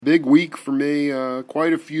Big week for me.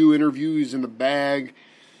 Quite a few interviews in the bag,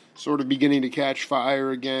 sort of beginning to catch fire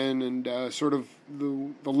again, and sort of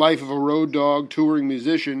the life of a road dog touring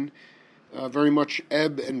musician, very much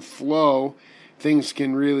ebb and flow. Things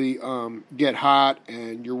can really get hot,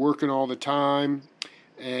 and you're working all the time,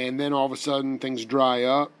 and then all of a sudden things dry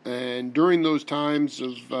up. And during those times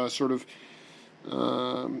of sort of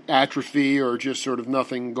atrophy or just sort of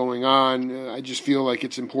nothing going on, I just feel like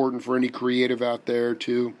it's important for any creative out there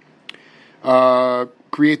to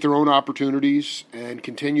create their own opportunities and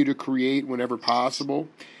continue to create whenever possible.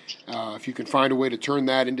 If you can find a way to turn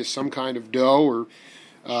that into some kind of dough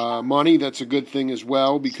or money, that's a good thing as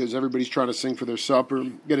well, because everybody's trying to sing for their supper.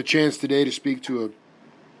 Get a chance today to speak to a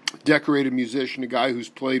decorated musician, a guy who's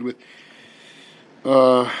played with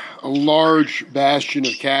a large bastion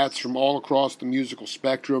of cats from all across the musical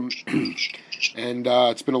spectrum. And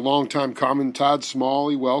it's been a long time coming. Todd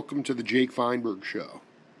Smallie, welcome to the Jake Feinberg Show.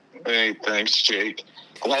 Hey, thanks, Jake.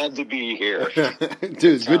 Glad to be here. Dude,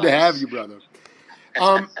 it's good to have you, brother.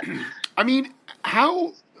 I mean,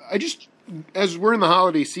 as we're in the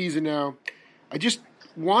holiday season now, I just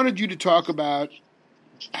wanted you to talk about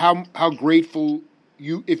how grateful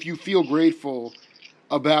if you feel grateful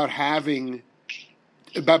about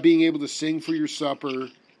being able to sing for your supper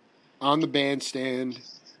on the bandstand,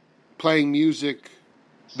 playing music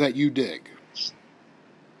that you dig.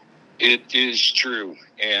 It is true.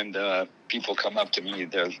 And people come up to me,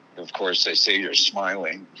 of course, they say you're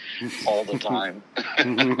smiling all the time.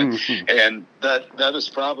 And that is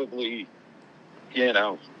probably,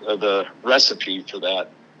 the recipe for that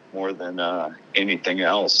more than anything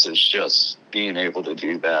else is just being able to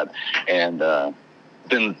do that. And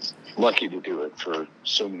been lucky to do it for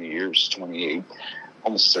so many years, 28,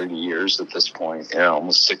 almost 30 years at this point.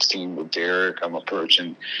 Almost 16 with Derek. I'm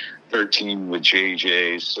approaching 13 with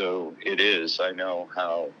JJ. So it is. I know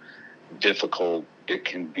how difficult it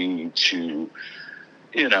can be to,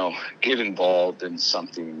 get involved in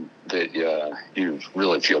something that you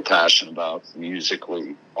really feel passionate about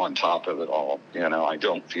musically on top of it all. I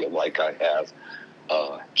don't feel like I have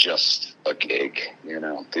just a gig.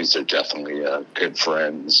 These are definitely good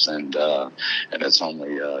friends, and it's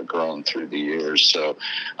only grown through the years. So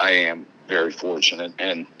I am very fortunate,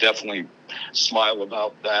 and definitely smile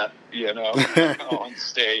about that. On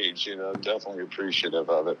stage. Definitely appreciative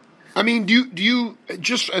of it. I mean, do you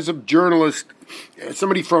just as a journalist,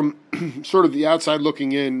 somebody from sort of the outside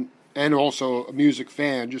looking in, and also a music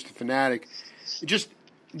fan, just a fanatic,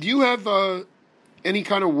 do you have any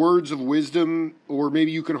kind of words of wisdom, or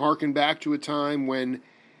maybe you can harken back to a time when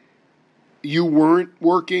you weren't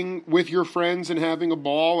working with your friends and having a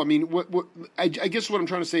ball? I mean, I guess what I'm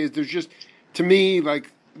trying to say is there's just, to me, like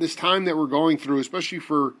this time that we're going through, especially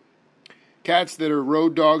for cats that are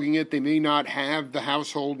road dogging it, they may not have the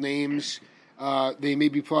household names. They may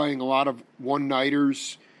be playing a lot of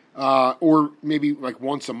one-nighters or maybe like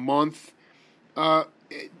once a month. To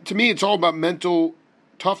me, it's all about mental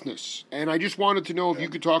toughness. And I just wanted to know if you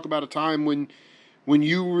could talk about a time when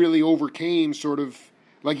you really overcame sort of,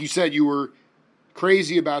 like you said, you were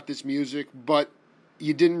crazy about this music, but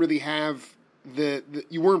you didn't really have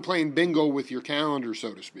you weren't playing bingo with your calendar,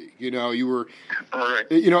 so to speak. You were, all right.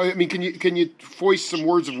 I mean, can you foist some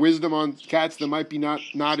words of wisdom on cats that might be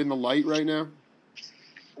not in the light right now?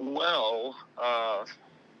 Well, I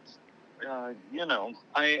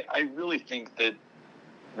really think that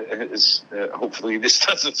hopefully this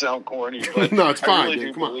doesn't sound corny, but no, it's fine. I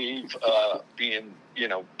really do believe being,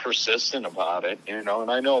 persistent about it, and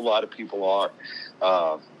I know a lot of people are.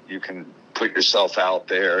 You can put yourself out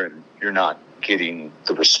there and you're not getting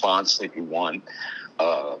the response that you want.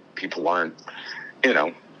 People aren't,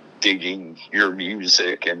 digging your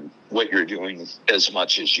music and what you're doing as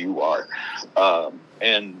much as you are.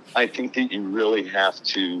 And I think that you really have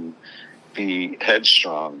to be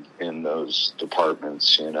headstrong in those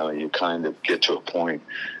departments. You kind of get to a point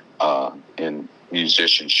in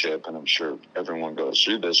musicianship, and I'm sure everyone goes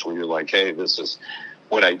through this, where you're like, hey, this is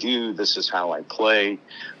what I do, this is how I play,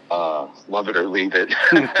 love it or leave it,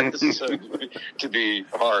 so, to be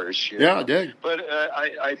harsh. Yeah, I did. But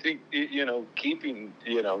I think, keeping,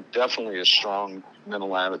 definitely a strong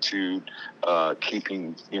mental attitude,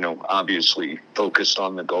 keeping, obviously focused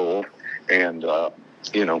on the goal and,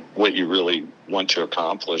 what you really want to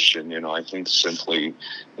accomplish. And, I think simply,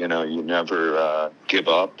 you never give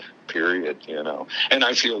up, period, And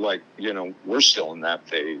I feel like, we're still in that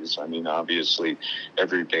phase. I mean, obviously,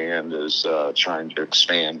 every band is trying to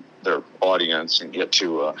expand their audience and get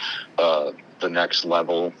to a the next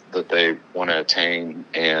level that they want to attain,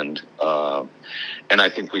 and I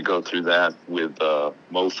think we go through that with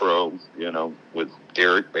Mofro, with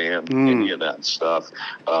Derek Band, any of that stuff.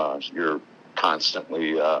 You're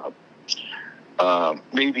constantly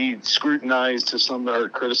maybe scrutinized to some, or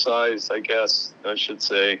criticized, I guess I should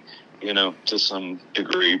say, to some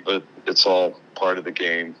degree, but it's all part of the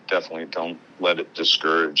game. Definitely don't let it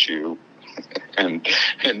discourage you, and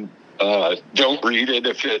don't read it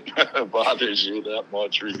if it bothers you that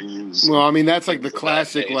much, reviews. Well, I mean, that's like the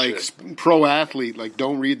classic, like, pro athlete, like,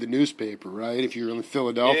 don't read the newspaper, right? If you're in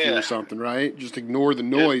Philadelphia or something, right? Just ignore the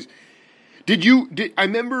noise. Yeah.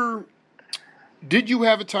 Did you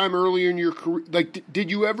have a time earlier in your career, like, did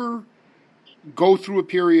you ever go through a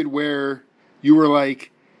period where you were like,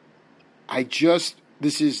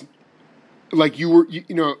 this is, like,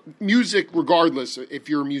 music, regardless, if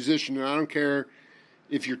you're a musician, and I don't care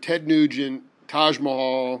if you're Ted Nugent, Taj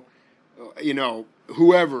Mahal,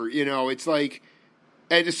 whoever, it's like,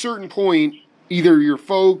 at a certain point, either your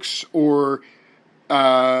folks or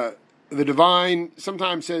the divine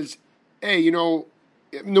sometimes says, hey, no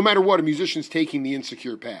matter what, a musician's taking the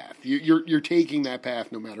insecure path. You're taking that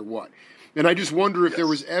path no matter what. And I just wonder if there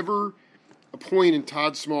was ever a point in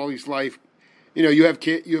Todd Smallie's life, you have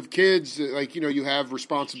kids, like, you have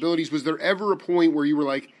responsibilities. Was there ever a point where you were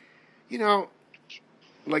like,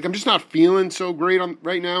 like, I'm just not feeling so great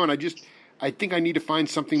right now, and I think I need to find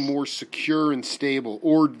something more secure and stable,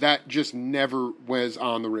 or that just never was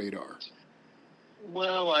on the radar?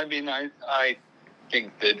 Well, I mean, I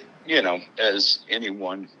think that, as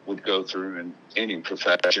anyone would go through in any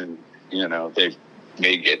profession, they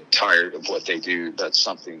may get tired of what they do. That's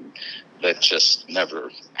something that just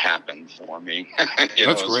never happened for me.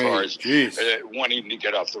 That's great. As far as wanting to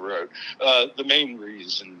get off the road. The main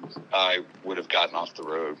reason I would have gotten off the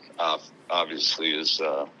road, obviously, is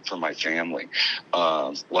for my family.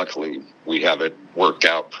 Luckily, we have it worked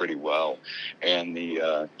out pretty well. And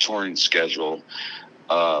the touring schedule,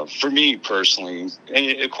 for me personally,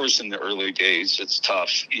 and of course in the early days, it's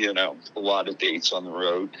tough, a lot of dates on the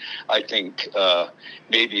road. I think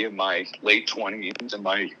maybe in my late 20s and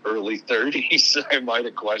my early 30s, I might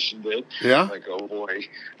have questioned it. Yeah. Like, oh boy,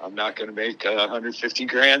 I'm not going to make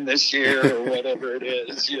 $150,000 this year or whatever it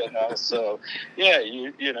is, So, yeah,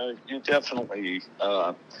 you definitely,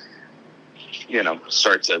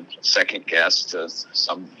 start to second guess to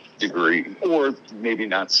some degree, or maybe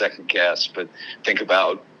not second guess, but think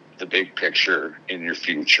about the big picture in your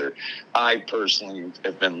future. I personally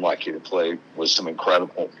have been lucky to play with some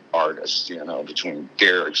incredible artists, between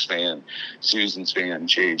Derek's band, Susan's band,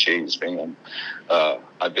 JJ's band.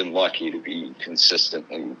 I've been lucky to be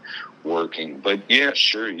consistently working. But yeah,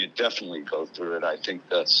 sure, you definitely go through it. I think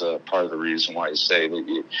that's part of the reason why I say that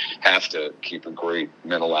you have to keep a great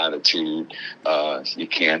mental attitude. You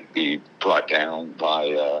can't be brought down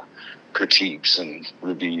by critiques and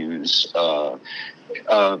reviews,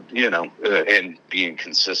 and being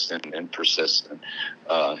consistent and persistent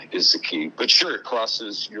is the key. But sure, it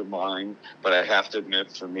crosses your mind, but I have to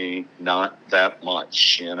admit, for me, not that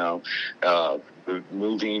much,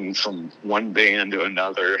 moving from one band to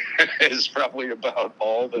another is probably about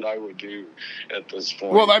all that I would do at this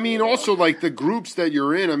point. Well, I mean, also, like, the groups that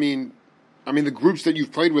you're in, I mean, the groups that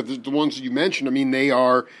you've played with, the ones that you mentioned, I mean,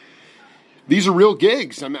 these are real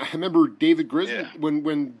gigs. I remember David Grisman,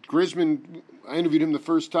 when Grisman, I interviewed him the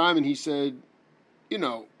first time, and he said,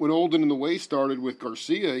 when Olden and the Way started with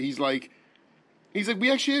Garcia, he's like,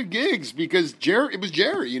 we actually had gigs because it was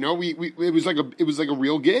Jerry, it was like a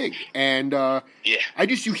real gig. And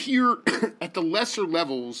you hear at the lesser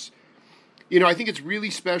levels, I think it's really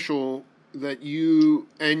special that you're,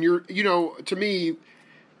 to me,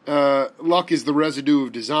 luck is the residue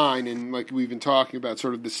of design, and like we've been talking about,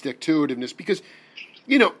 sort of the stick-to-itiveness, because,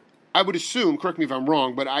 I would assume, correct me if I'm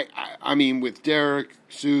wrong, but I mean, with Derek,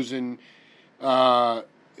 Susan,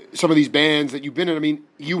 some of these bands that you've been in, I mean,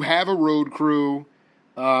 you have a road crew.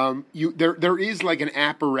 There is like an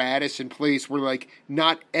apparatus in place where, like,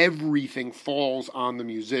 not everything falls on the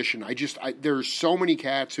musician. There's so many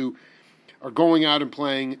cats who are going out and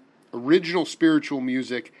playing original spiritual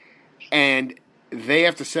music, and they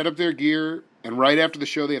have to set up their gear, and right after the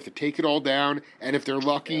show, they have to take it all down. And if they're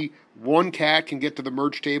lucky, one cat can get to the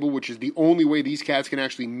merch table, which is the only way these cats can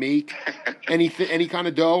actually make any kind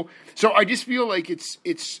of dough. So I just feel like it's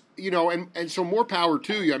and so more power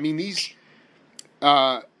to you. I mean, these,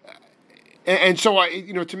 and so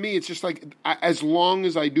to me, it's just like, as long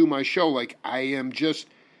as I do my show, like, I am just.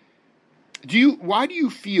 Why do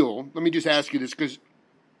you feel? Let me just ask you this, because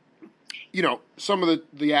some of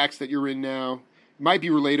the acts that you're in now might be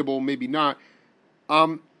relatable, maybe not.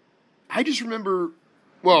 I just remember,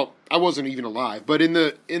 well, I wasn't even alive, but in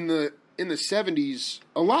the 70s,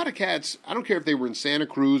 a lot of cats, I don't care if they were in Santa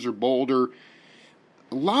Cruz or Boulder,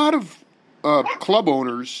 a lot of club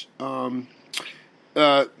owners,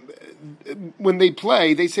 when they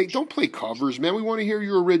play, they say, don't play covers, man. We want to hear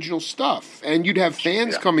your original stuff. And you'd have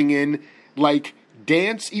fans coming in, like,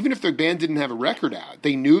 dance, even if their band didn't have a record out.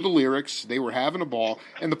 They knew the lyrics. They were having a ball.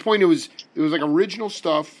 And the point, it was like original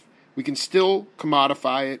stuff. We can still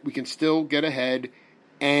commodify it. We can still get ahead.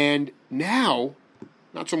 And now,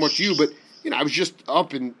 not so much you, but, I was just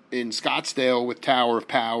up in Scottsdale with Tower of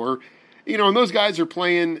Power, and those guys are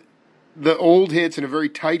playing the old hits in a very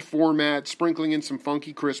tight format, sprinkling in some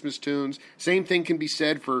funky Christmas tunes. Same thing can be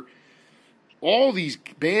said for all these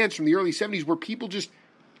bands from the early 70s where people just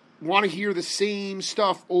want to hear the same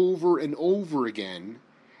stuff over and over again.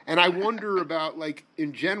 And I wonder about, like,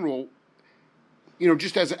 in general,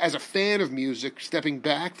 just as a fan of music, stepping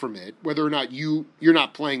back from it, whether or not you're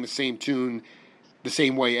not playing the same tune the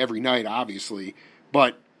same way every night, obviously.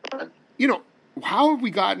 But, how have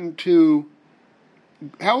we gone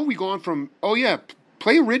from, oh yeah,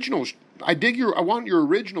 play originals. I want your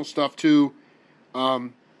original stuff to,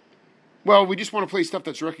 well, we just want to play stuff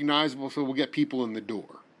that's recognizable so we'll get people in the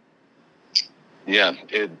door. Yeah,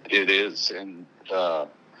 it is. And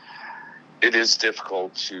it is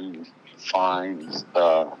difficult to find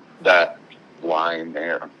that line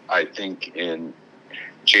there. I think in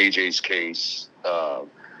JJ's case,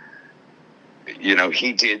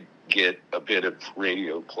 he did get a bit of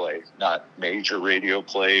radio play, not major radio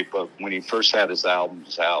play, but when he first had his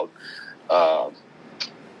albums out,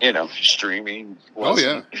 streaming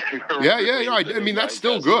wasn't. Oh, yeah. I mean, that's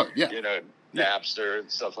still good. Yeah. Napster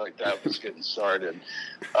and stuff like that was getting started.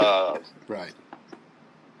 Right.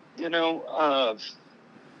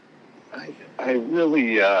 I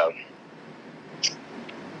really, I've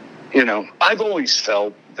always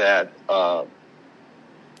felt that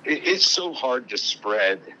it's so hard to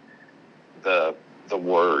spread the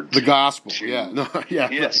word, the gospel. To,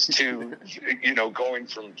 Yes, right. To going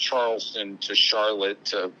from Charleston to Charlotte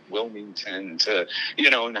to Wilmington to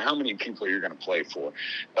and how many people you're going to play for,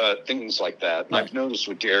 things like that. Right. I've noticed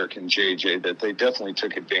with Derek and JJ that they definitely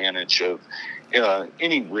took advantage of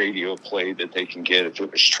any radio play that they can get, if it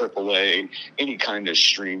was AAA, any kind of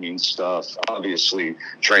streaming stuff. Obviously,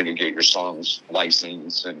 trying to get your songs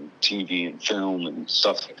licensed and TV and film and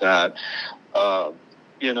stuff like that. How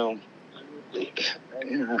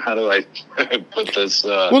do I put this?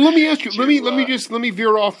 Well, let me ask you. Let me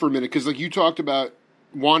veer off for a minute, because like you talked about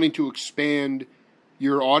wanting to expand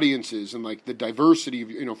your audiences and like the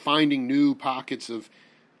diversity of finding new pockets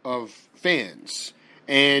of fans,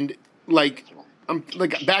 and like I'm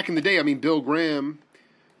like back in the day. I mean, Bill Graham.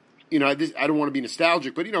 I don't want to be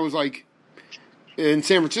nostalgic, but it was like in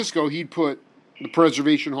San Francisco, he'd put the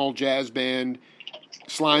Preservation Hall Jazz Band,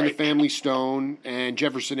 Sly and the Family Stone, and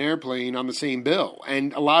Jefferson Airplane on the same bill.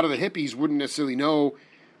 And a lot of the hippies wouldn't necessarily know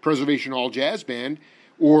Preservation Hall Jazz Band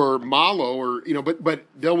or Malo, or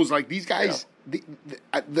but Bill was like, these guys,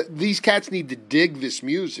 these cats need to dig this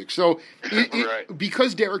music. So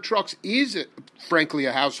because Derek Trucks is frankly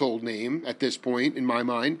a household name at this point in my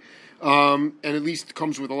mind, and at least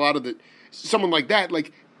comes with a lot of someone like that.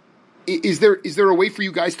 Like, is there a way for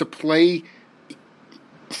you guys to play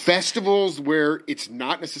festivals where it's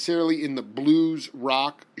not necessarily in the blues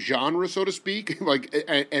rock genre, so to speak? Like,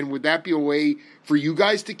 and would that be a way for you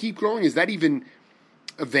guys to keep growing? Is that even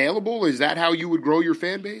available? Is that how you would grow your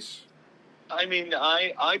fan base? I mean,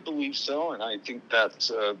 I believe so, and I think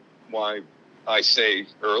that's why I say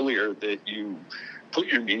earlier that you put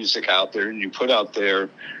your music out there and you put out there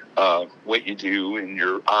what you do, and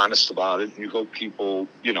you're honest about it, and you hope people,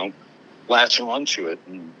 latch on to it,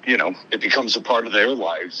 and it becomes a part of their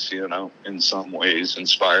lives, in some ways,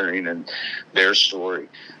 inspiring in their story.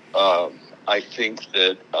 I think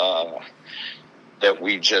that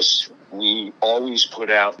we always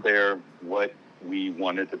put out there what we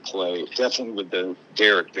wanted to play, definitely with the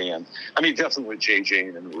Derek Band. I mean, definitely with JJ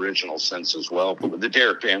in an original sense as well, but with the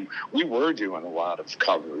Derek Band, we were doing a lot of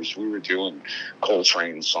covers. We were doing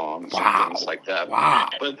Coltrane songs and things like that. Wow.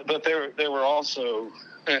 But there were also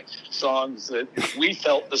songs that we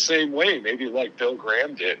felt the same way, maybe like Bill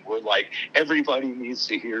Graham did. We're like, everybody needs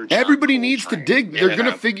to hear John everybody Coltrane, needs to dig. They're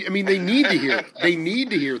going to figure, I mean, they need to hear it. They need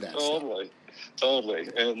to hear that Totally.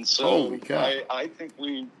 And so I think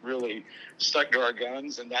we really stuck to our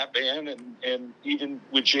guns in that band, and even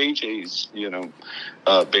with JJ's,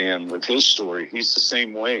 band, with his story, he's the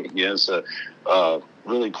same way. He has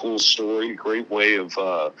really cool story, great way of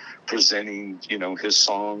presenting, his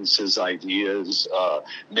songs, his ideas,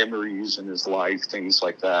 memories in his life, things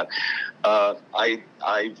like that. I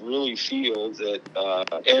really feel that,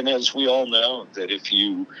 and as we all know, that if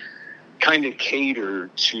you kind of cater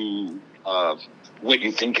to what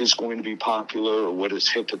you think is going to be popular or what is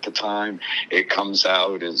hip at the time, it comes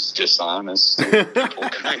out as dishonest. People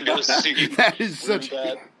kind of see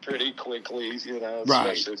that pretty quickly,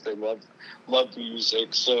 especially if they love music.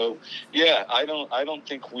 So yeah, I don't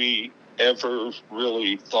think we ever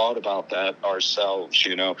really thought about that ourselves.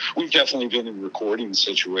 We've definitely been in recording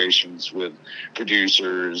situations with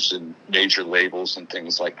producers and major labels and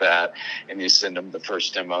things like that, and you send them the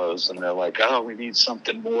first demos and they're like, oh, we need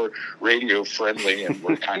something more radio friendly, and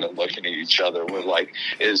we're kind of looking at each other, we're like,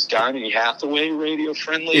 is Donny Hathaway radio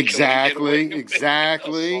friendly? Exactly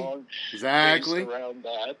around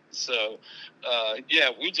that. So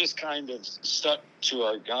we just kind of stuck to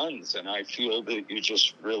our guns, and I feel that you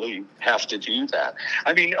just really have to do that.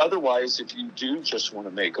 I mean, otherwise, if you do just want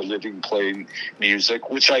to make a living playing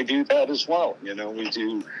music, which I do that as well, we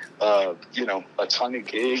do, a ton of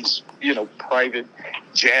gigs, private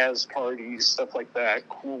jazz parties, stuff like that,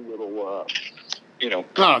 cool little,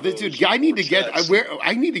 dude, I need to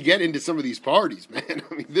get into some of these parties, man.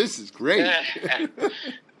 I mean, this is great.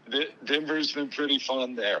 Denver's been pretty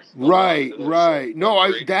fun there. Right.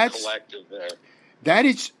 No, that's collective there. That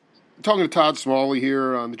is, talking to Todd Smallie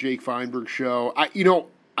here on the Jake Feinberg Show. I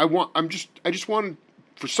just wanted,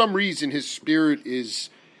 for some reason, his spirit is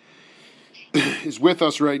with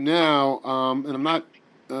us right now, and I'm not.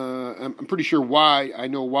 I'm pretty sure why. I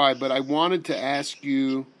know why, but I wanted to ask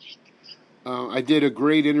you. I did a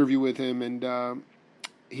great interview with him, and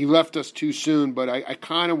he left us too soon. But I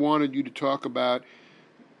kind of wanted you to talk about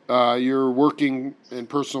your working and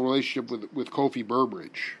personal relationship with Kofi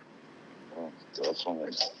Burbridge. Oh,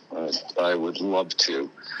 definitely. I would love to.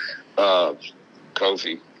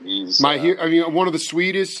 Kofi, he's one of the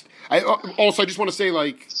sweetest. I just want to say,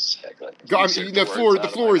 the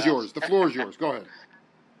floor is yours. The floor is yours. Go ahead.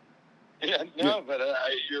 Yeah, but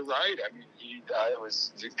you're right. I mean, I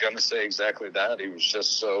was going to say exactly that. He was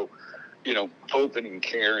just so, open and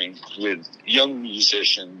caring with young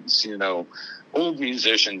musicians, old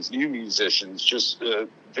musicians, new musicians, just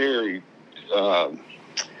very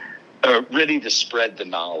ready to spread the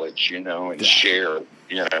knowledge, and share,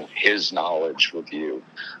 his knowledge with you.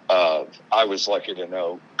 I was lucky to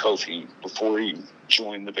know Kofi before he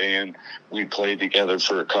joined the band. We played together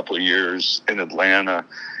for a couple of years in Atlanta.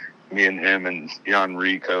 Me and him and Jan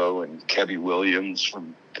Rico and Kevin Williams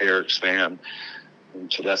from Eric's band, and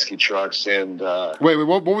Tedeschi Trucks. And wait,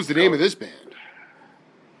 what was the name of this band?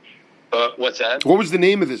 What's that? What was the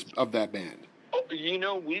name of that band?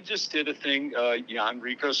 Oh, we just did a thing, Jan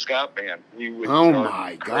Rico Scott Band. We would,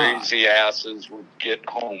 my God, crazy asses would get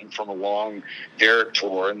home from a long Derek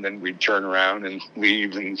tour, and then we'd turn around and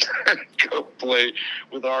leave and go play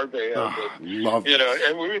with our band. Love it.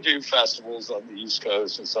 And we would do festivals on the East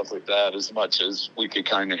Coast and stuff like that as much as we could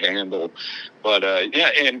kind of handle. But,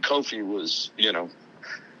 and Kofi was,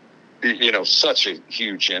 such a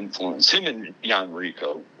huge influence. Him and Jan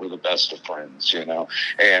Rico were the best of friends,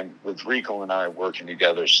 and with Rico and I working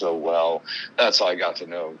together so well, that's how I got to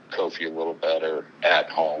know Kofi a little better at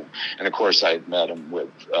home. And of course I had met him with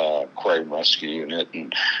Aquarium Rescue Unit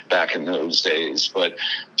and back in those days, but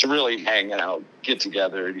to really hang out, get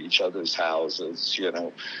together at each other's houses,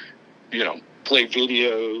 play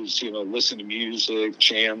videos, listen to music,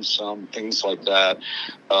 jam some, things like that.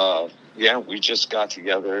 We just got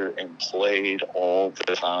together and played all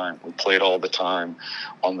the time. We played all the time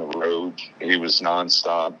on the road. He was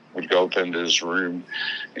nonstop. We'd go up into his room,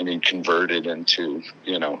 and he converted into,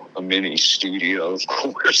 a mini studio, of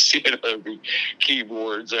course. There'd be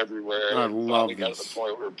keyboards everywhere. I love this. Got to the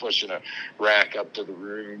point where we're pushing a rack up to the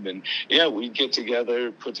room. And, we'd get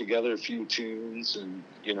together, put together a few tunes, and,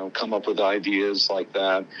 come up with ideas like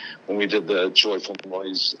that. When we did the Joyful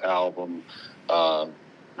Noise album,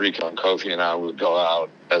 Rico and Kofi and I would go out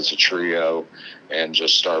as a trio and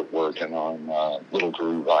just start working on little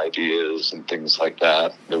groove ideas and things like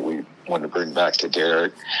that we wanted to bring back to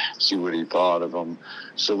Derek, see what he thought of them.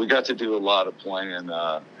 So we got to do a lot of playing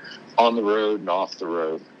on the road and off the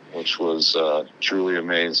road, which was truly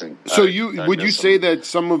amazing. So would you say that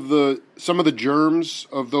some of the germs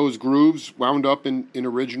of those grooves wound up in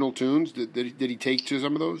original tunes? Did he take to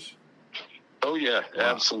some of those? Oh, yeah,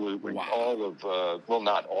 absolutely. Wow. All of,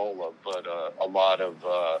 not all of, but a lot of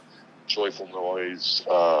Joyful Noise,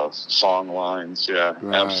 song lines. Yeah,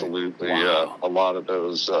 Right. absolutely. Wow. A lot of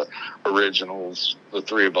those originals, the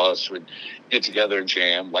three of us would get together and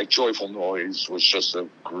jam. Like Joyful Noise was just a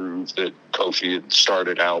groove that Kofi had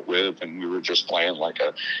started out with, and we were just playing like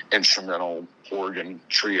a instrumental organ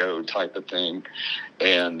trio type of thing.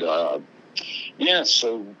 And yeah,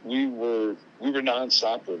 so we were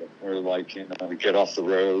nonstop with it. We were like, we get off the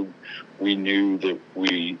road. We knew that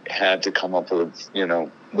we had to come up with,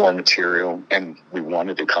 more material, and we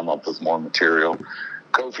wanted to come up with more material.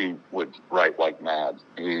 Kofi would write like mad.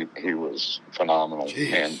 He was phenomenal.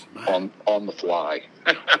 Jeez, and on the fly.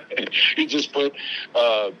 He just put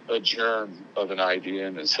a germ of an idea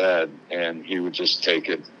in his head, and he would just take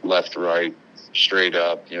it left, right, straight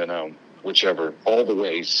up, whichever, all the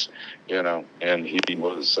ways, and he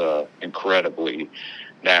was incredibly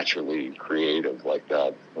naturally creative like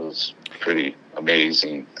that. It was pretty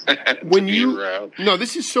amazing. When no,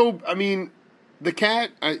 this is so, I mean, the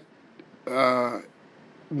Cat,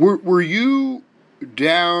 were you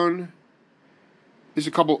down, there's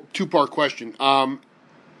a two-part question.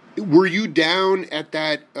 Were you down at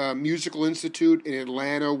that musical institute in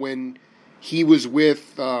Atlanta when he was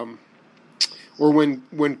with, or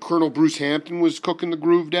when Colonel Bruce Hampton was cooking the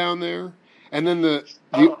groove down there? And then the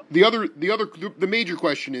major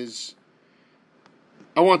question is,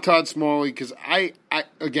 I want Todd Smallie, because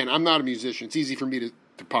I'm not a musician. It's easy for me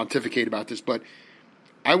to pontificate about this, but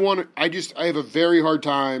I have a very hard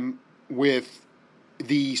time with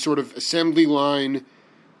the sort of assembly line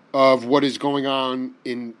of what is going on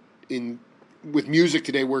with music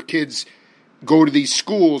today, where kids go to these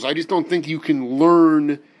schools. I just don't think you can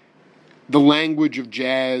learn the language of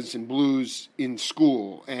jazz and blues in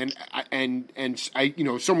school. And I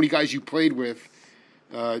so many guys you played with,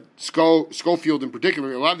 Schofield in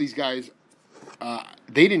particular, a lot of these guys,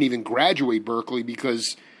 they didn't even graduate Berklee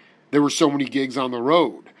because there were so many gigs on the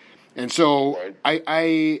road. And so right.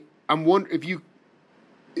 I'm wondering if you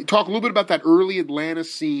talk a little bit about that early Atlanta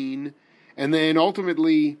scene, and then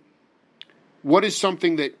ultimately, what is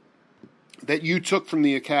something that you took from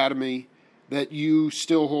the Academy that you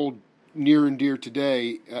still hold near and dear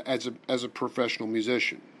today as a professional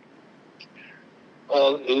musician?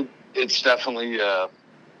 Well, it's definitely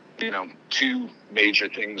two major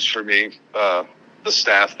things for me. The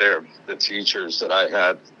staff there, the teachers that I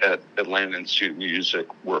had at Atlanta Institute of Music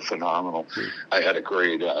were phenomenal. I had a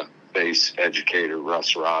great bass educator,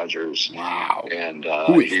 Russ Rogers. Wow. And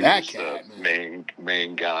who is he that was cat, the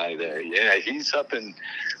main guy there. Yeah, he's up in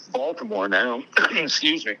Baltimore now.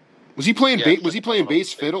 Excuse me. Was he playing was he playing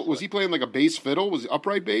bass fiddle? Was he playing like a bass fiddle? Was it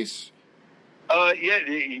upright bass? Yeah,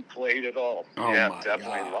 he played it all. Oh, yeah, my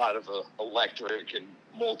definitely God. A lot of electric and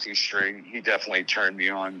multi-string. He definitely turned me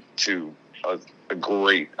on to a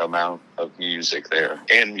great amount of music there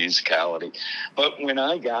and musicality. But when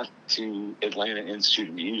I got to Atlanta Institute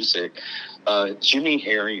of Music, Jimmy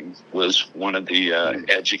Herring was one of the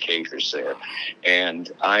educators there,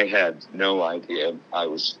 and I had no idea. I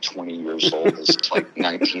was 20 years old. It was like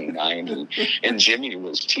 1990, and Jimmy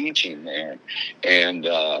was teaching there, and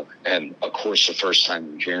of course the first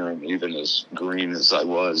time you hear him, even as green as I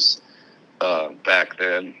was back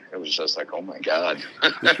then, it was just like, oh my God.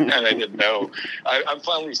 And I didn't know. I'm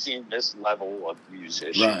finally seeing this level of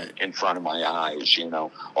musician in front of my eyes,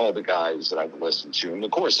 all the guys that I've listened to. And of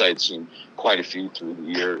course, I'd seen quite a few through the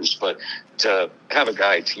years, but to have a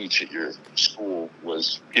guy teach at your school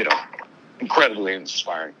was, incredibly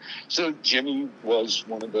inspiring. So Jimmy was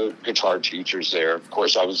one of the guitar teachers there. Of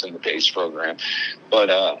course, I was in the bass program, but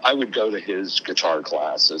I would go to his guitar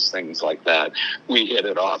classes, things like that. We hit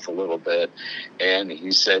it off a little bit, and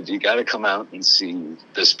he said, "You got to come out and see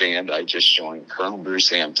this band I just joined, Colonel Bruce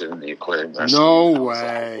Hampton and the Aquarium Rescue." No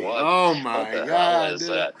way! Like, oh my God! Is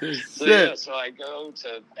that? So I go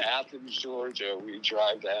to Athens, Georgia. We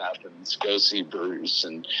drive to Athens, go see Bruce,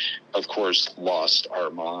 and of course, lost our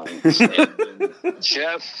minds.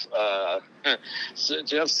 Jeff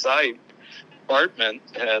Sipe Bartman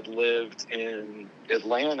had lived in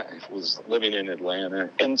Atlanta, was living in Atlanta,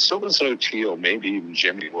 and so was O'Teal, maybe even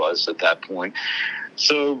Jimmy was at that point.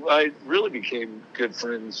 So I really became good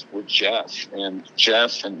friends with Jeff and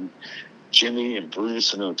Jimmy and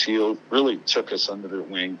Bruce and O'Teal really took us under their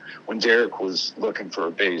wing. When Derek was looking for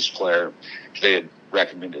a bass player, they had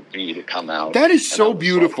recommended me to come out. That is so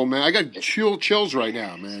beautiful, man. I got chills right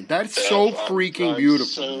now, man. That's so freaking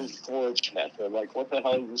beautiful. I'm so fortunate. They're like, what the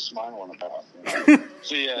hell are you smiling about?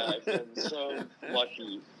 So yeah, I've been so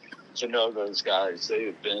lucky to know those guys. They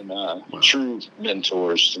have been true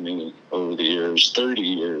mentors to me over the years, 30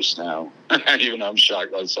 years now. Even I'm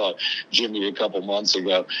shocked. I saw Jimmy a couple months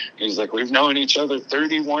ago. He's like, we've known each other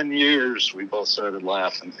 31 years. We both started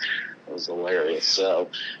laughing. It was hilarious. So,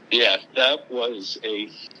 yeah, that was a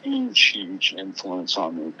huge influence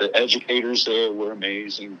on me. The educators there were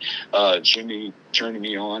amazing. Jimmy turning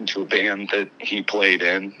me on to a band that he played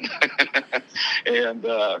in. And,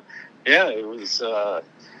 yeah, it was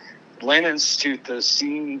Atlanta Institute. The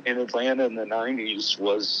scene in Atlanta in the 90s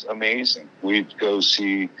was amazing. We'd go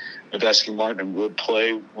see Medeski Martin and Wood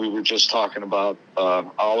play. We were just talking about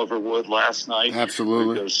Oliver Wood last night.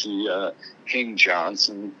 Absolutely. We'd go see King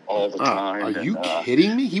Johnson all the time. Are you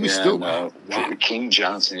kidding me? He was still... Wow. King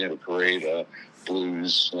Johnson had a great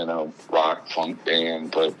blues, rock, funk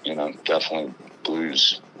band, but, definitely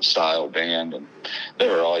blues style band, and they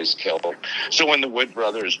were always killer. So when the Wood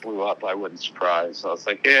Brothers blew up, I wasn't surprised. I was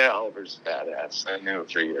like, yeah, Oliver's badass. I knew him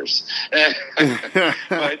for years.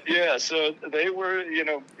 But yeah, so they were,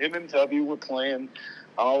 him and W were playing.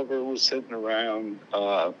 Oliver was sitting around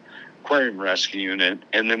Aquarium Rescue Unit,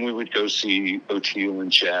 and then we would go see O'Teal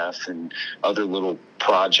and Jeff and other little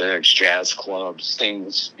projects, jazz clubs,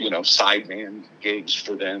 things, sideman gigs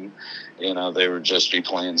for them. They would just be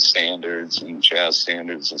playing standards and jazz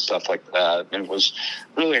standards and stuff like that. And it was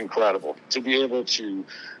really incredible to be able to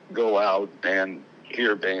go out and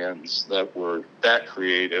hear bands that were that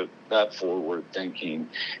creative, that forward-thinking,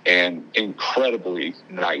 and incredibly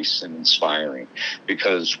nice and inspiring.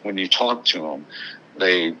 Because when you talk to them,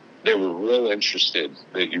 they were real interested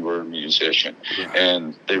that you were a musician,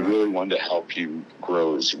 and they really wanted to help you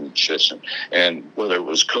grow as a musician. And whether it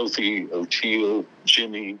was Kofi, O'Teal,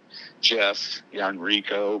 Jimmy, Jeff,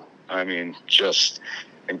 Enrico, just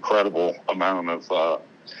incredible amount of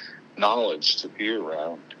knowledge to be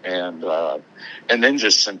around. And then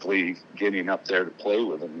just simply getting up there to play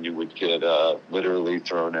with them, you would get literally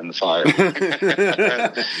thrown in the fire.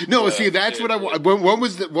 No, see, that's what I want.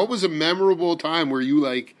 What was a memorable time where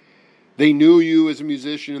you they knew you as a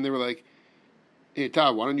musician and they were like, "Hey,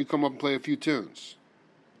 Todd, why don't you come up and play a few tunes?"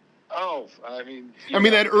 Oh,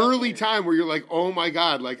 that early time where you're like, "Oh my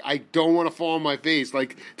God, I don't want to fall on my face."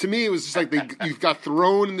 To me, it was just like you got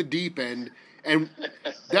thrown in the deep end, and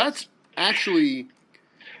that's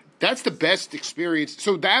the best experience.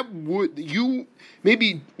 So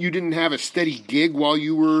maybe you didn't have a steady gig while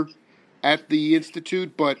you were at the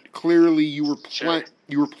Institute, but clearly you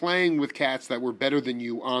were playing with cats that were better than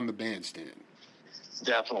you on the bandstand.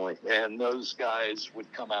 Definitely. And those guys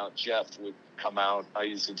would come out. Jeff would come out. I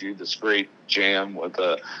used to do this great jam with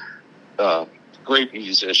a great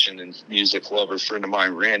musician and music lover friend of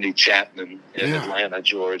mine, Randy Chapman, in Atlanta,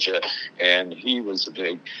 Georgia. And he was a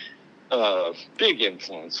big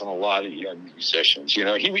influence on a lot of young musicians.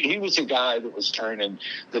 He was a guy that was turning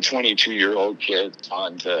the 22-year-old kid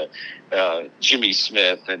onto Jimmy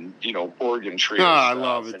Smith and, Oregon Trio. I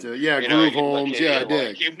love it, too. Yeah, Groove Holmes. I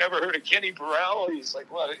did. You've never heard of Kenny Burrell? He's like,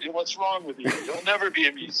 what's wrong with you? You'll never be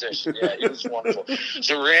a musician. Yeah, he was wonderful.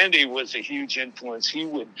 So Randy was a huge influence. He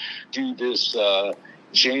would do this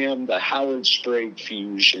jam, the Howard Sprague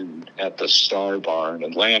Fusion at the Star Bar in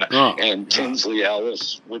Atlanta. And Tinsley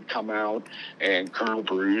Ellis would come out, and Colonel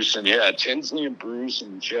Bruce. And Tinsley and Bruce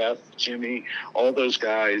and Jeff, Jimmy, all those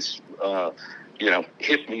guys,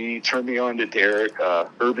 hit me, turned me on to Derek.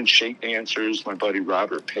 Urban Shake Dancers, my buddy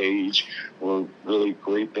Robert Page, were really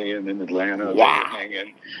great band in Atlanta. Wow. They were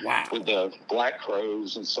hanging with the Black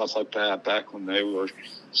Crows and stuff like that back when they were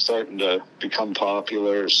starting to become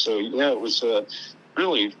popular. So, it was a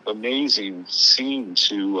really amazing scene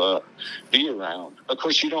to be around. Of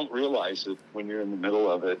course, you don't realize it when you're in the middle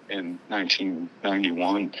of it in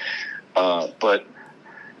 1991. But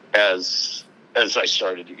as I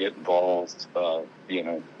started to get involved,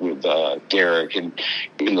 with Derek and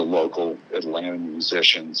in the local Atlanta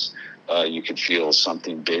musicians, you could feel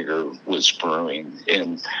something bigger was brewing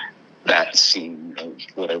in that scene, of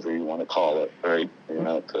whatever you want to call it, right?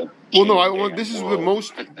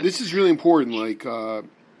 This is really important.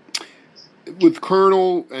 With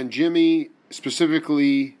Colonel and Jimmy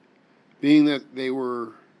specifically, being that they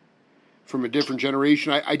were from a different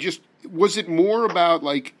generation, was it more about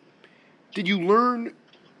did you learn?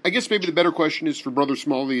 I guess maybe the better question is for Brother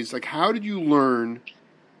Smallie is how did you learn?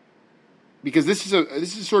 Because this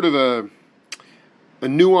is sort of a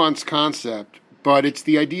nuanced concept, but it's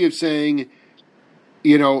the idea of saying,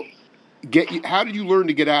 how did you learn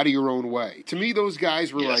to get out of your own way? To me, those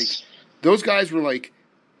guys were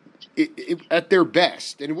at their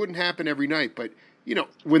best, and it wouldn't happen every night, but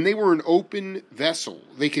when they were an open vessel,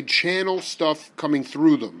 they could channel stuff coming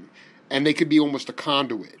through them, and they could be almost a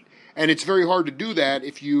conduit. And it's very hard to do that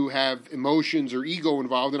if you have emotions or ego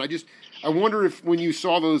involved. And I wonder if when you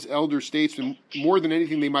saw those elder statesmen, more than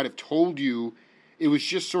anything they might have told you, it was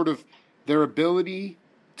just sort of their ability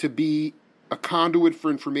to be a conduit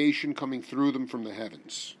for information coming through them from the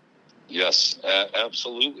heavens. Yes,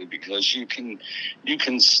 absolutely. Because you can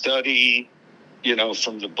study,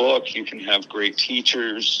 from the book. You can have great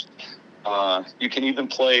teachers. You can even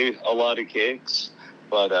play a lot of gigs,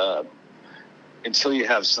 but until you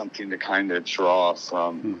have something to kind of draw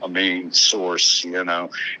from a main source,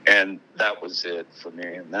 and that was it for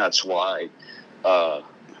me. And that's why,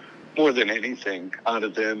 more than anything, out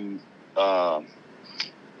of them,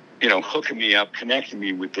 hooking me up, connecting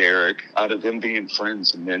me with Eric, out of them being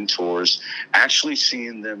friends and mentors, actually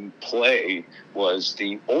seeing them play was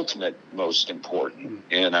the ultimate most important,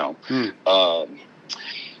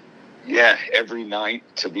 every night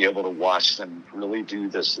to be able to watch them really do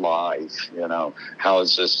this live, how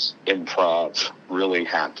is this improv really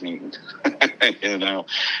happening?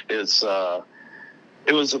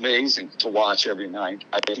 It was amazing to watch every night.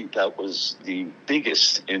 I think that was the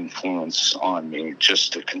biggest influence on me,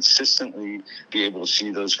 just to consistently be able to see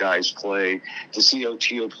those guys play, to see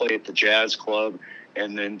Otio play at the Jazz Club,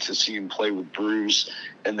 and then to see him play with Bruce,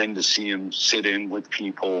 and then to see him sit in with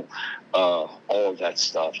people, all of that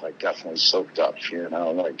stuff I definitely soaked up,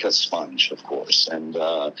 like a sponge, of course.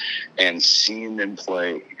 And seeing them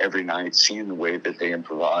play every night, seeing the way that they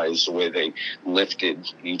improvised, the way they lifted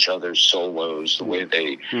each other's solos, the way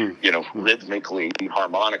they, rhythmically,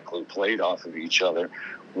 harmonically played off of each other,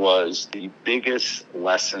 was the biggest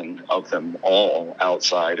lesson of them all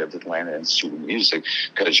outside of Atlanta Institute of Music,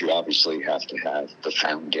 because you obviously have to have the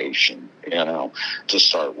foundation, to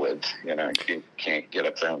start with. You can't get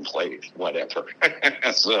up there and play whatever.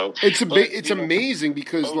 So it's amazing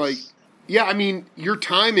because, your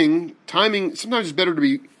timing, sometimes it's better to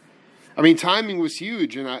be, timing was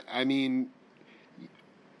huge. And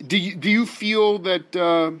do you feel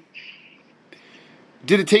that,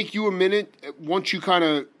 did it take you a minute once you kind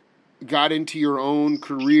of got into your own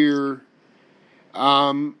career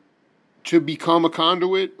to become a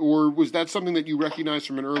conduit, or was that something that you recognized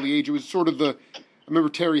from an early age? It was sort of I remember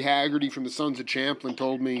Terry Haggerty from the Sons of Champlin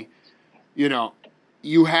told me,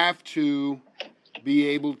 you have to be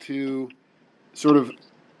able to sort of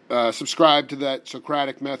subscribe to that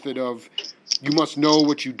Socratic method of you must know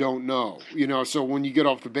what you don't know. So when you get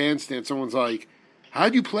off the bandstand, someone's like,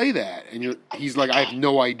 how'd you play that? And he's like, I have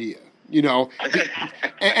no idea, and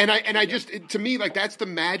I just, to me, like, that's the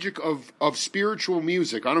magic of spiritual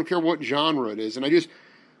music. I don't care what genre it is. And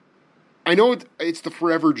I know it's the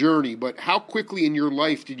forever journey, but how quickly in your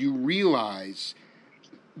life did you realize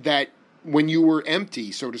that when you were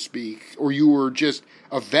empty, so to speak, or you were just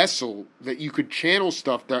a vessel, that you could channel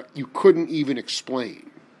stuff that you couldn't even explain?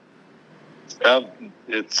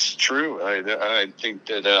 It's true. I think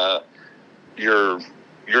that, your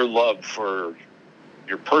love for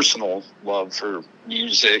your personal love for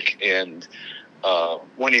music and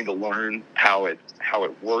wanting to learn how it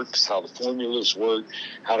works, how the formulas work,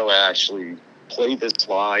 how to actually play this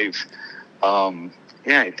live. I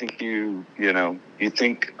think you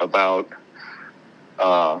think about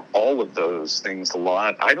all of those things a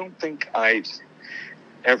lot. I don't think I'd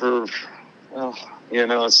ever,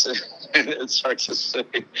 it's hard to say.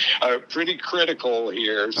 Pretty critical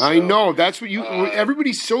here. So, I know that's what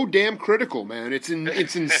everybody's so damn critical, man. It's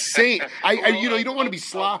insane. You don't want to be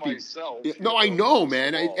sloppy. No, I know,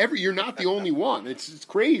 man. You're not the only one. It's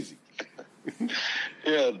crazy.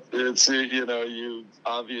 Yeah, it's you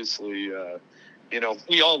obviously.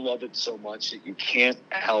 We all love it so much that you can't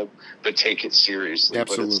help but take it seriously.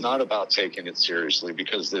 Absolutely. But it's not about taking it seriously,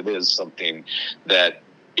 because it is something that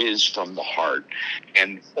is from the heart.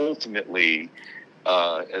 And ultimately,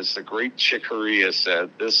 as the great Chick Corea said,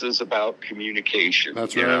 this is about communication.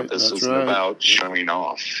 That's right. This isn't about showing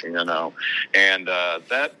off, And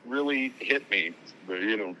that really hit me,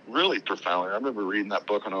 really profoundly. I remember reading that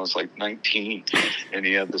book when I was like 19, and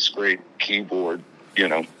he had this great keyboard,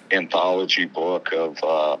 anthology book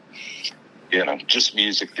of, just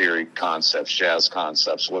music theory concepts, jazz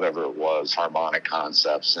concepts, whatever it was, harmonic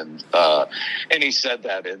concepts. And he said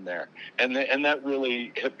that in there. And that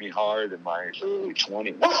really hit me hard in my early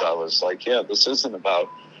 20s. I was like, this isn't about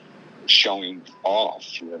showing off,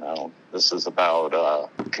 This is about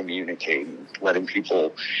communicating, letting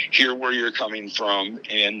people hear where you're coming from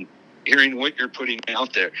and hearing what you're putting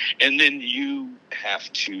out there. And then you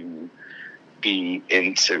have to be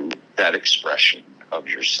into that expression of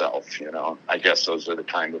yourself. You know, I guess those are the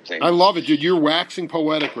kind of things. I love it, dude. You're waxing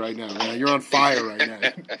poetic right now, man. You're on fire right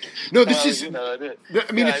now. No, this is. You know,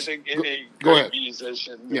 I mean, I think any go great ahead.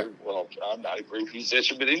 musician, Yeah. well, I'm not a great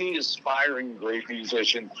musician, but any aspiring great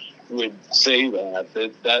musician would say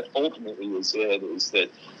that ultimately is it, is that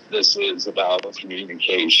this is about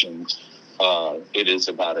communication. It is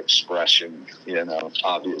about expression, you know,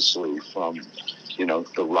 obviously from, you know,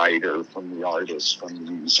 the writer, from the artist, from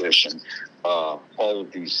the musician. All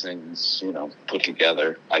of these things, you know, put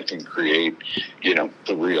together, I think create, you know,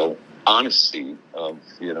 the real honesty of,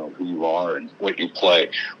 you know, who you are and what you play.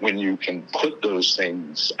 When you can put those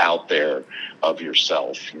things out there of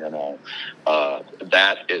yourself, you know,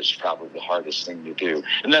 that is probably the hardest thing to do.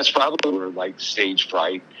 And that's probably where, like, stage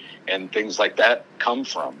fright and things like that come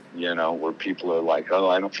from, you know, where people are like, oh,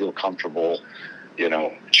 I don't feel comfortable, you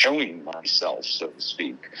know, showing myself, so to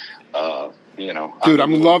speak. You know, dude,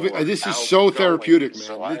 I'm loving. This is so therapeutic, man.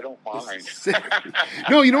 So I don't mind.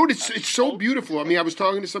 No, you know what? It's so beautiful. I mean, I was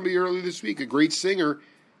talking to somebody earlier this week, a great singer,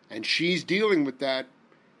 and she's dealing with that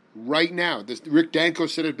right now. Rick Danko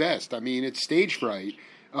said it best. I mean, it's stage fright,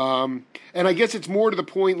 and I guess it's more to the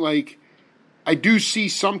point. Like, I do see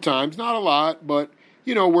sometimes, not a lot, but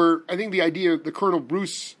you know, where I think the idea of the Colonel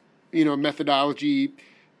Bruce, you know, methodology,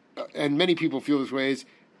 and many people feel this way, is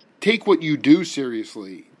take what you do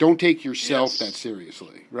seriously. Don't take yourself that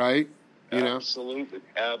seriously, right? You know?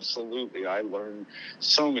 Absolutely. I learned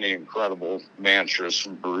so many incredible mantras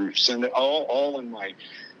from Bruce, and all in my,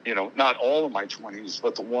 you know, not all of my 20s,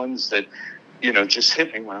 but the ones that, you know, just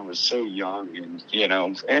hit me when I was so young and, you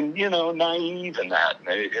know, naive in that,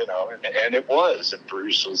 you know, and it was. And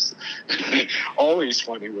Bruce was always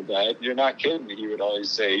funny with that. You're not kidding. He would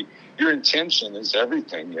always say, your intention is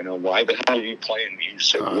everything, you know. Why the hell are you playing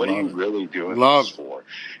music? What are you really doing this for?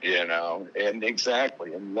 You know, and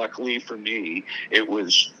exactly. And luckily for me, it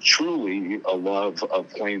was truly a love of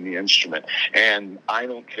playing the instrument. And I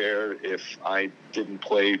don't care if I didn't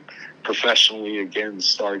play professionally again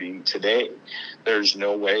starting today. There's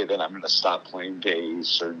no way that I'm going to stop playing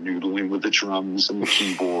bass or noodling with the drums and the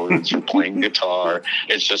keyboards or playing guitar.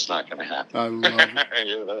 It's just not going to happen. I love it.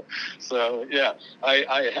 You know? So, yeah,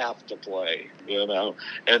 I have to play, you know,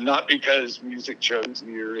 and not because music chose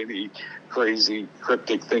me or any crazy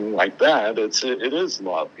cryptic thing like that. It is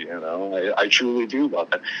love, you know. I truly do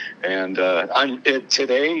love it. And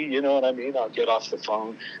today, you know what I mean? I'll get off the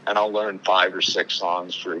phone and I'll learn 5 or 6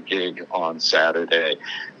 songs for a gig on Saturday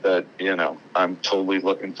that, you know, I'm totally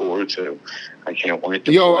looking forward to. I can't wait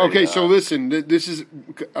to play. Okay, so listen, this is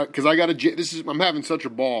because I'm having such a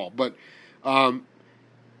ball, but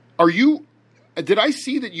did I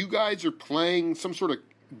see that you guys are playing some sort of,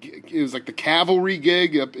 it was like the Cavalry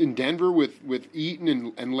gig up in Denver with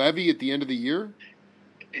Eaton and Levy at the end of the year?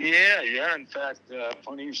 Yeah. In fact,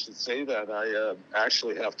 funny you should say that. I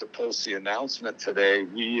actually have to post the announcement today.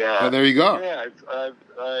 There you go. Yeah,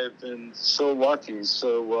 I've been so lucky.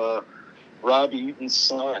 So Rob Eaton's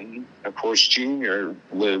son, of course, Junior,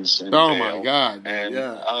 lives in Vail, my God! And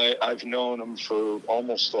I've known him for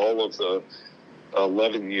almost all of the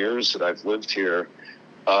 11 years that I've lived here.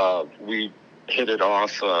 We hit it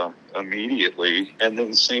off immediately, and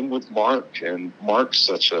then same with Mark. And Mark's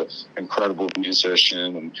such an incredible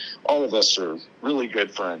musician, and all of us are really good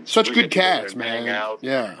friends. Such good cats, man. Hang out.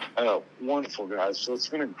 Yeah, wonderful guys. So it's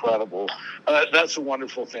been incredible. That's a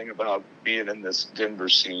wonderful thing about being in this Denver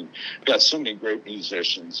scene. We've got so many great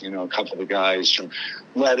musicians. You know, a couple of the guys from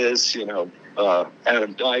Lettuce, you know,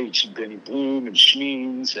 Adam Deitch and Benny Bloom and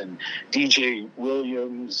Sheens and DJ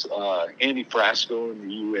Williams, Andy Frasco in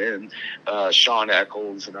the UN, Sean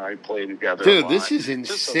Eccles and I play together. Dude, this is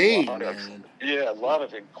insane, man. A lot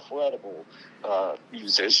of incredible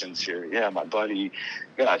musicians here. Yeah, my buddy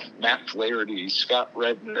got Matt Flaherty, Scott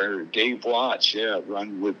Redner, Dave Watts. Yeah,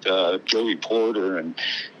 run with Joey Porter and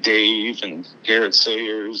Dave and Garrett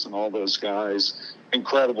Sayers and all those guys.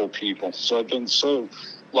 Incredible people. So I've been so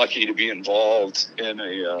lucky to be involved in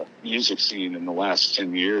a music scene in the last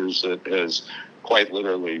 10 years that has quite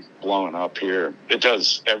literally blown up here. It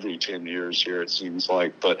does every 10 years here, it seems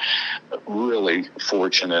like, but really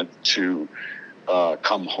fortunate to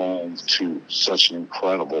come home to such an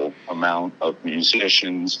incredible amount of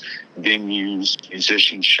musicians, venues,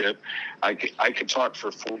 musicianship. I could talk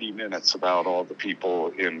for 40 minutes about all the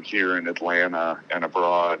people here in Atlanta and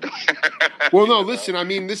abroad. Well, no, listen. I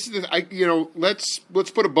mean, this is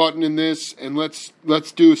let's put a button in this and let's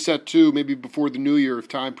do a set 2 maybe before the new year if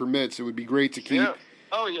time permits. It would be great to keep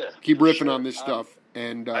keep riffing on this stuff.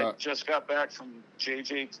 And I just got back from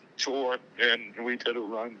JJ tour and we did a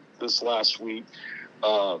run this last week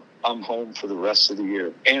I'm home for the rest of the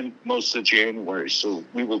year and most of January, so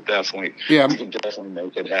we will definitely, we can definitely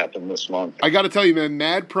make it happen this month. I got to tell you, man,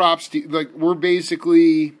 mad props to, like, we're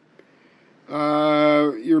basically,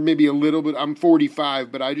 you're maybe a little bit, I'm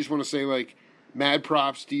 45, but I just want to say, like, mad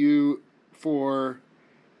props to you for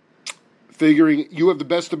figuring, you have the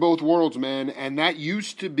best of both worlds, man, and that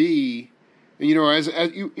used to be, you know, as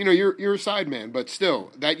you know, you're a sideman, but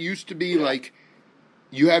still, that used to be like,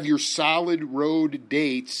 you have your solid road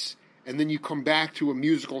dates, and then you come back to a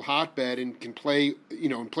musical hotbed and can play, you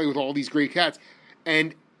know, and play with all these great cats.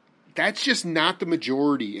 And that's just not the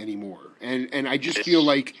majority anymore. And I just feel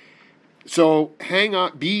like, so hang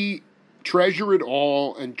on, treasure it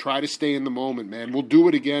all and try to stay in the moment, man. We'll do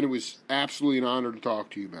it again. It was absolutely an honor to talk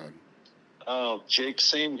to you, man. Oh, Jake,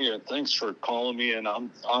 same here. Thanks for calling me, and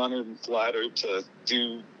I'm honored and flattered to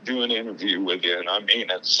do an interview with you, and I mean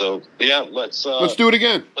it. So, yeah, let's do it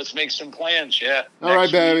again. Let's make some plans, yeah. All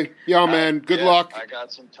right, baby. Week. Yo, man, good luck. I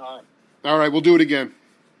got some time. All right, we'll do it again.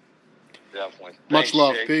 Definitely. Much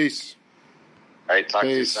love. Jake. Peace. All right, talk to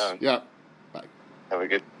you soon. Yeah. Bye. Have a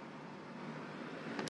good